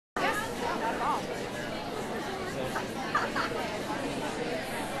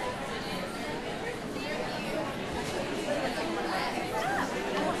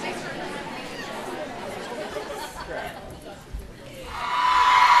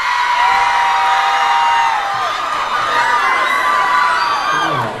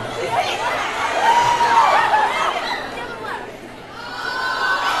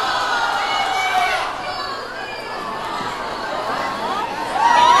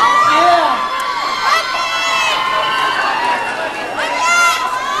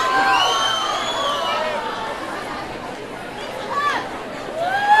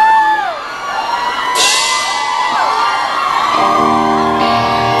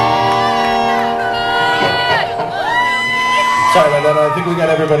Sorry about that. I think we got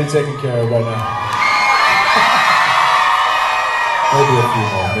everybody taken care of right now. Maybe a few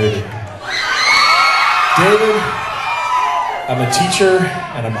more, maybe. David, I'm a teacher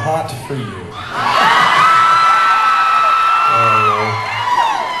and I'm hot for you.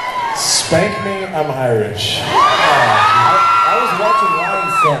 Spank me, I'm Irish. I was watching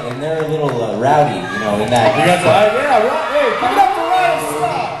Ryan's set and they're a little rowdy, you know, in that. You got the, yeah, hey, give it up for Ryan's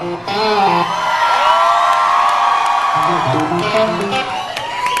set.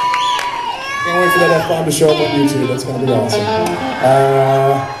 Can't wait for that F-bomb to show up on YouTube. That's going to be awesome.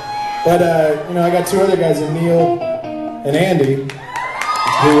 You know, I got two other guys, Neil and Andy,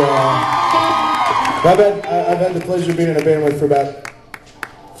 who I've had the pleasure of being in a band with for about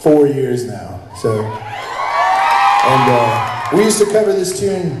 4 years now. So, and we used to cover this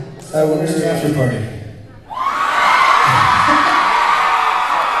tune when we were in the after party.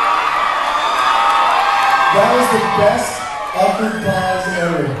 That was the best awkward pause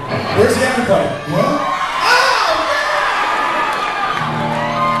ever. Where's the after party? What?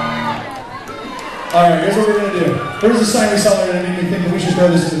 Alright, here's what we're going to do. Here's a song we saw there that made me think that we should throw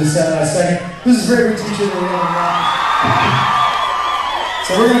this into the set in a second. This is for every teacher that we have around.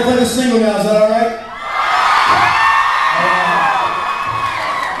 So we're going to play the single now, is that alright?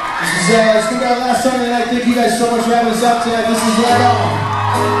 This is our last song of the night. Thank you guys so much for having us out tonight. This is Right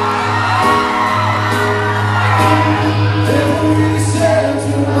On.